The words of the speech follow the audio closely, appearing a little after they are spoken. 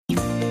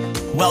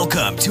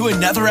Welcome to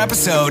another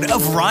episode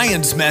of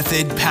Ryan's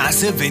Method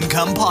Passive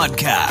Income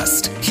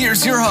Podcast.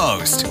 Here's your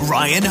host,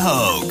 Ryan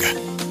Hogue.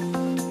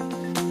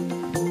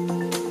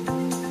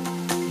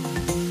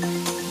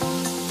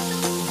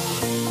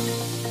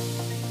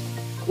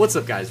 What's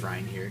up, guys?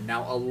 Ryan here.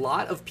 Now, a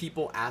lot of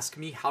people ask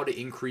me how to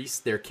increase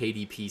their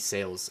KDP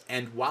sales,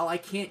 and while I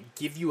can't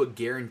give you a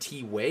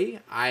guarantee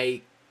way,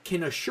 I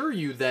can assure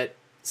you that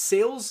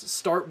sales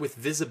start with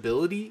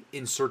visibility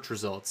in search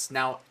results.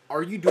 Now,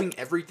 are you doing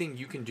everything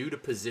you can do to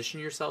position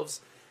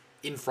yourselves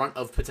in front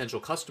of potential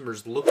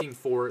customers looking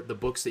for the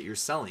books that you're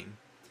selling?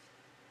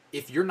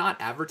 If you're not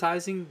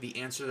advertising,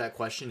 the answer to that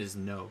question is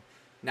no.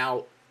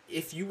 Now,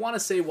 if you want to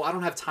say, well, I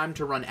don't have time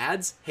to run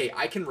ads, hey,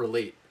 I can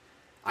relate.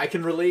 I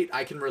can relate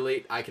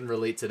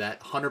to that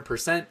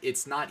 100%.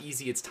 It's not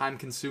easy. It's time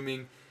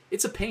consuming.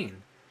 It's a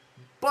pain.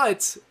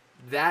 But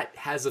that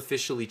has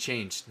officially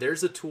changed.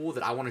 There's a tool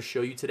that I want to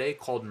show you today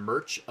called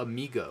Merch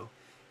Amigo.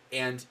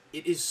 And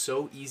it is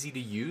so easy to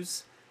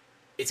use.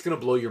 It's going to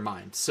blow your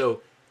mind.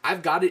 So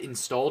I've got it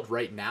installed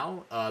right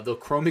now. The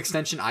Chrome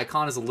extension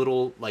icon is a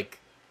little like,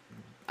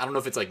 I don't know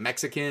if it's like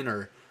Mexican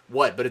or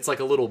what, but it's like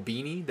a little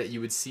beanie that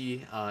you would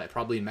see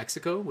probably in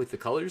Mexico with the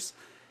colors.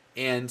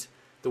 And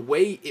the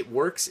way it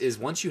works is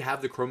once you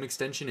have the Chrome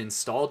extension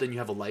installed and you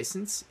have a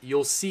license,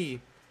 you'll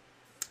see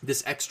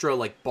this extra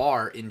like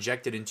bar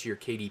injected into your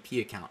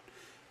KDP account.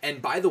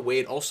 And by the way,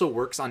 it also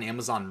works on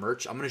Amazon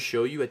Merch. I'm going to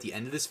show you at the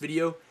end of this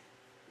video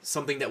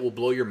something that will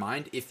blow your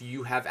mind if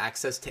you have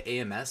access to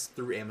AMS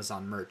through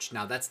Amazon Merch.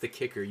 Now, that's the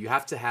kicker. You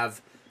have to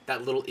have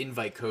that little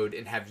invite code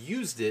and have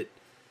used it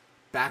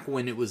back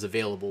when it was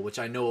available, which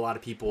I know a lot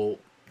of people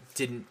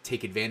didn't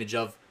take advantage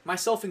of,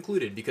 myself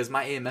included, because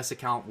my AMS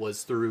account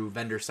was through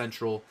Vendor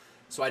Central,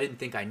 so I didn't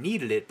think I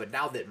needed it. But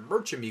now that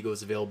Merch Amigo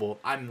is available,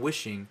 I'm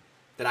wishing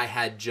that I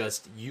had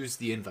just used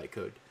the invite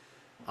code.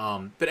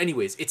 But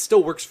anyways, it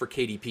still works for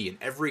KDP, and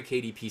every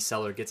KDP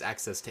seller gets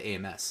access to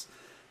AMS.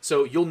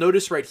 So you'll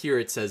notice right here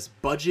it says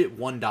budget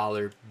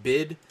 $1,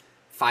 bid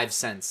 5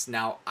 cents.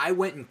 Now, I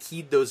went and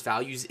keyed those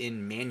values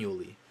in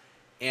manually.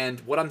 And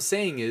what I'm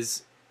saying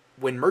is,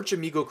 when Merch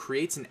Amigo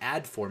creates an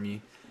ad for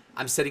me,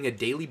 I'm setting a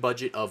daily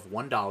budget of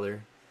 $1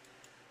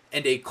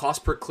 and a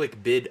cost per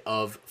click bid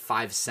of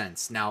 5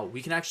 cents. Now,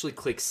 we can actually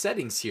click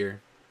settings here,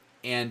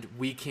 and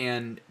we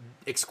can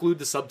exclude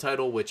the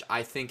subtitle, which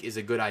I think is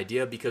a good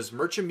idea because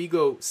Merch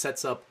Amigo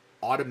sets up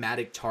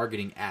automatic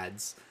targeting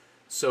ads.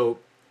 So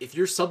if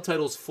your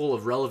subtitle's full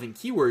of relevant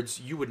keywords,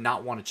 you would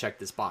not want to check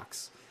this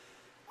box.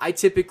 I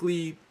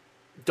typically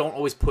don't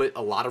always put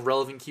a lot of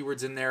relevant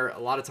keywords in there. A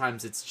lot of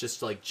times it's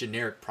just like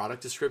generic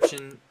product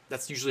description.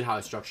 That's usually how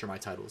I structure my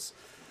titles.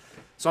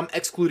 So I'm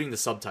excluding the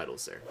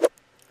subtitles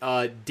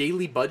there.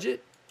 Daily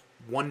budget,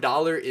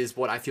 $1 is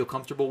what I feel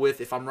comfortable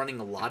with if I'm running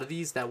a lot of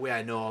these. That way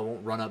I know I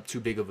won't run up too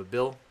big of a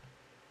bill.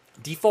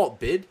 Default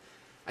bid,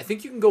 I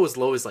think you can go as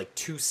low as like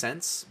 2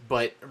 cents,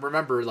 but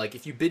remember, like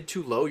if you bid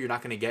too low, you're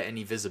not going to get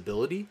any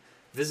visibility.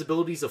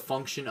 Visibility is a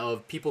function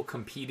of people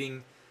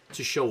competing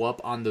to show up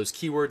on those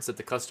keywords that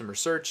the customer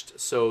searched.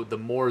 So the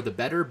more the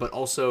better, but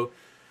also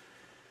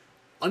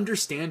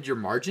understand your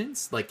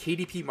margins. Like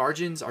KDP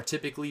margins are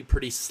typically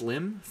pretty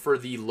slim for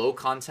the low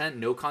content,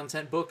 no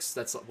content books.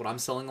 That's what I'm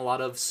selling a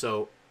lot of.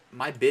 So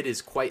my bid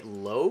is quite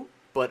low,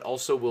 but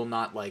also will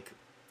not like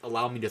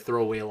allow me to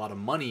throw away a lot of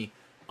money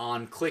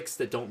on clicks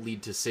that don't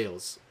lead to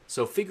sales.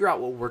 So figure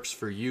out what works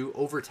for you.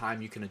 Over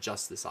time, you can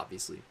adjust this,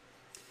 obviously.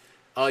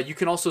 You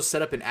can also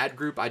set up an ad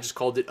group. I just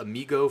called it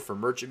Amigo for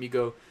Merch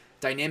Amigo.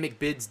 Dynamic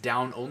bids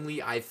down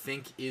only, I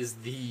think, is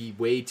the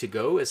way to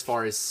go as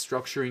far as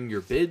structuring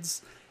your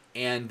bids,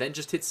 and then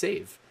just hit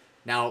save.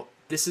 Now,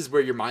 this is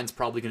where your mind's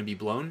probably going to be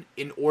blown.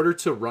 In order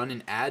to run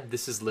an ad,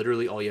 this is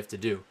literally all you have to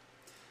do.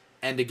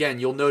 And again,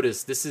 you'll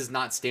notice this is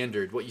not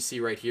standard. What you see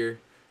right here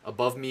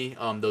above me,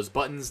 those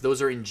buttons,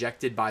 those are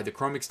injected by the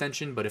Chrome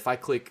extension. But if I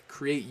click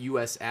Create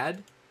US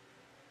Ad,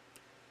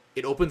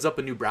 it opens up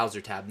a new browser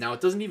tab. Now,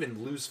 it doesn't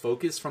even lose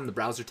focus from the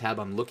browser tab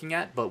I'm looking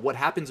at. But what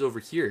happens over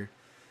here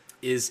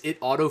is it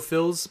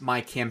autofills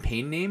my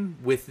campaign name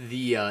with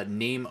the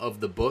name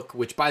of the book,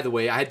 which, by the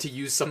way, I had to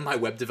use some of my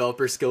web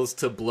developer skills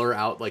to blur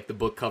out like the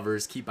book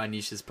covers, keep my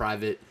niches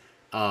private.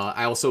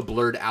 I also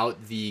blurred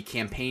out the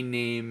campaign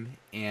name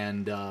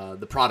and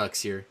the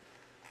products here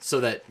so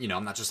that, you know,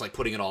 I'm not just like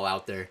putting it all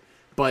out there.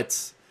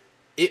 But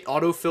it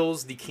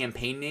autofills the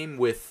campaign name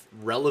with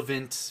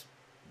relevant,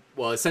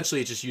 well, essentially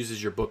it just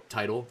uses your book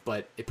title,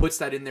 but it puts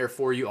that in there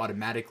for you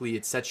automatically.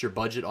 It sets your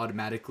budget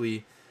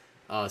automatically,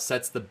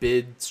 sets the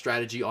bid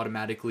strategy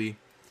automatically,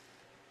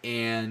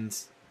 and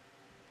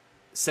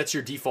sets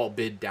your default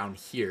bid down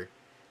here.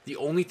 The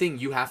only thing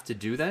you have to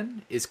do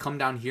then is come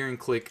down here and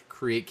click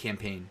Create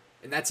Campaign.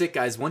 And that's it,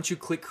 guys. Once you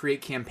click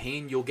Create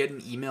Campaign, you'll get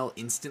an email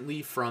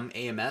instantly from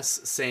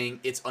AMS saying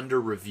it's under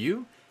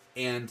review,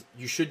 and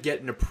you should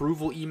get an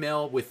approval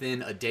email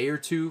within a day or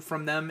two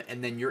from them,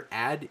 and then your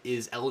ad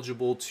is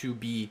eligible to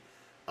be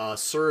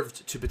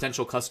served to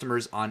potential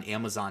customers on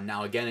Amazon.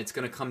 Now, again, it's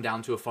going to come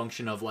down to a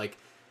function of like,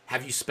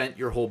 have you spent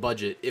your whole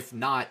budget? If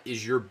not,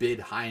 is your bid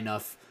high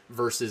enough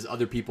versus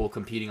other people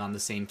competing on the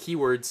same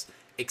keywords,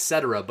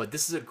 etc. But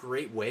this is a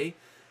great way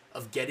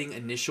of getting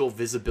initial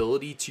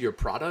visibility to your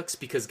products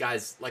because,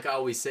 guys, like I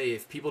always say,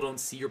 if people don't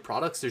see your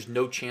products, there's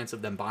no chance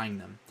of them buying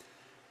them.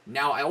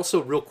 Now, I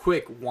also real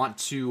quick want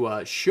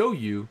to show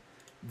you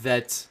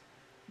that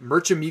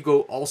Merch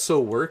Amigo also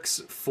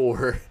works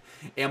for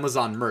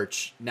Amazon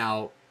merch.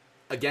 Now,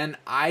 again,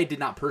 I did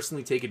not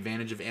personally take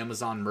advantage of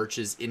Amazon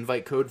merch's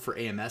invite code for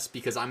AMS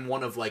because I'm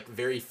one of like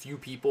very few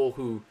people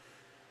who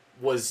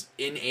was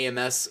in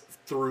AMS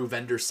through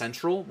Vendor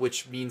Central,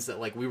 which means that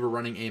like we were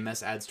running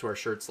AMS ads to our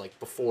shirts like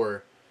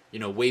before,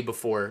 way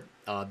before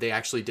they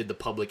actually did the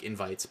public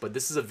invites. But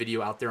this is a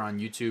video out there on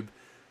YouTube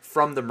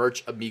from the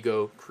Merch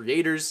Amigo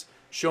creators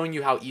showing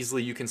you how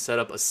easily you can set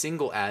up a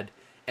single ad,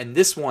 and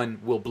this one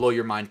will blow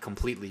your mind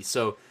completely.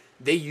 So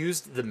they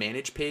used the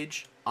manage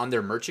page on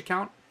their merch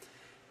account,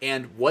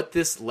 and what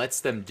this lets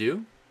them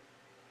do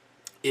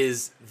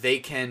is they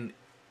can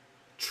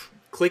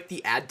click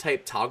the ad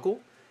type toggle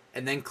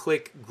and then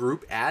click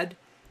group ad,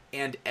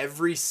 and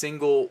every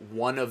single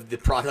one of the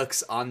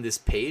products on this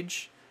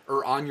page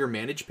or on your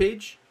manage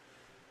page,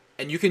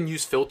 and you can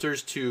use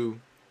filters to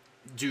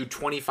do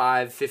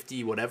 25,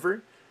 50,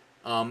 whatever.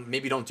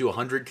 Maybe don't do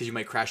 100 because you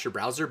might crash your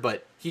browser,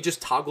 but he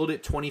just toggled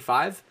it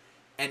 25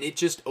 and it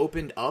just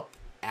opened up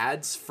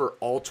ads for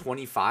all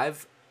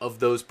 25 of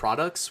those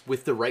products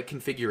with the right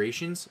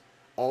configurations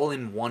all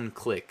in one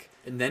click.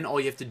 And then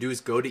all you have to do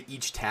is go to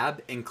each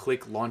tab and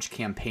click launch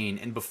campaign.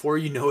 And before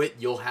you know it,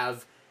 you'll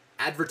have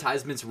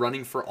advertisements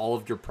running for all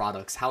of your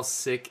products. How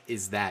sick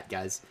is that,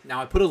 guys?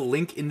 Now, I put a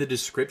link in the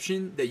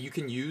description that you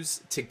can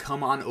use to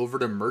come on over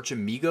to Merch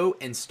Amigo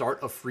and start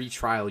a free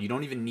trial. You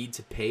don't even need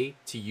to pay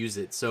to use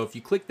it. So if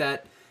you click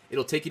that,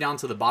 it'll take you down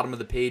to the bottom of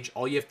the page.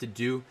 All you have to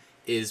do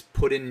is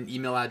put in an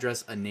email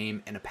address, a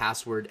name, and a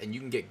password, and you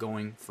can get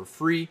going for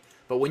free.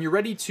 But when you're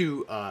ready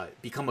to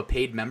become a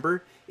paid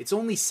member, it's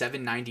only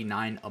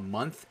 $7.99 a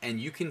month, and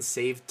you can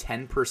save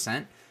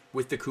 10%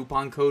 with the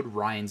coupon code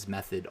Ryan's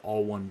Method,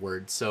 all one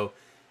word. So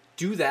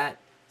do that,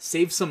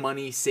 save some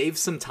money, save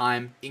some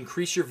time,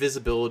 increase your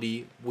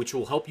visibility, which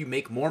will help you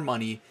make more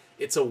money.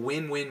 It's a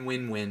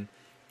win-win-win-win.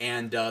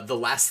 And the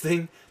last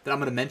thing that I'm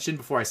going to mention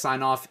before I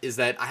sign off is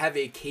that I have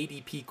a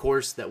KDP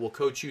course that will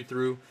coach you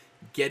through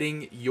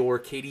getting your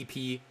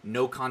KDP,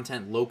 no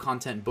content, low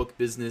content book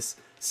business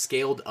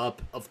scaled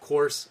up. Of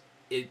course,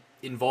 it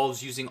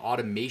involves using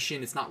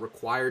automation. It's not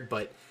required,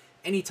 but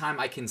anytime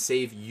I can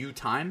save you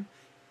time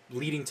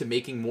leading to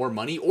making more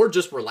money or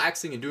just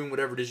relaxing and doing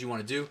whatever it is you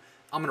want to do,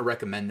 I'm going to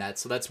recommend that.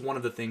 So that's one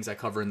of the things I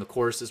cover in the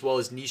course, as well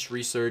as niche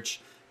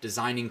research,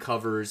 designing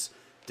covers,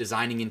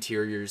 designing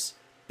interiors,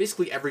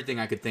 basically everything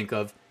I could think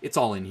of. It's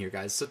all in here,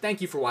 guys. So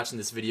thank you for watching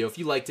this video. If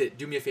you liked it,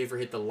 do me a favor,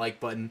 hit the like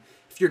button.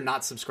 If you're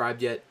not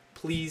subscribed yet,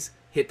 please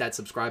hit that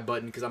subscribe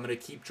button because I'm going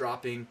to keep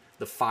dropping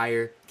the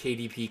fire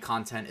KDP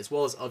content as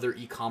well as other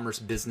e-commerce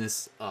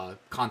business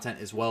content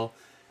as well.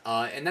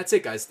 And that's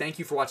it, guys. Thank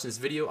you for watching this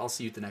video. I'll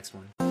see you at the next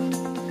one.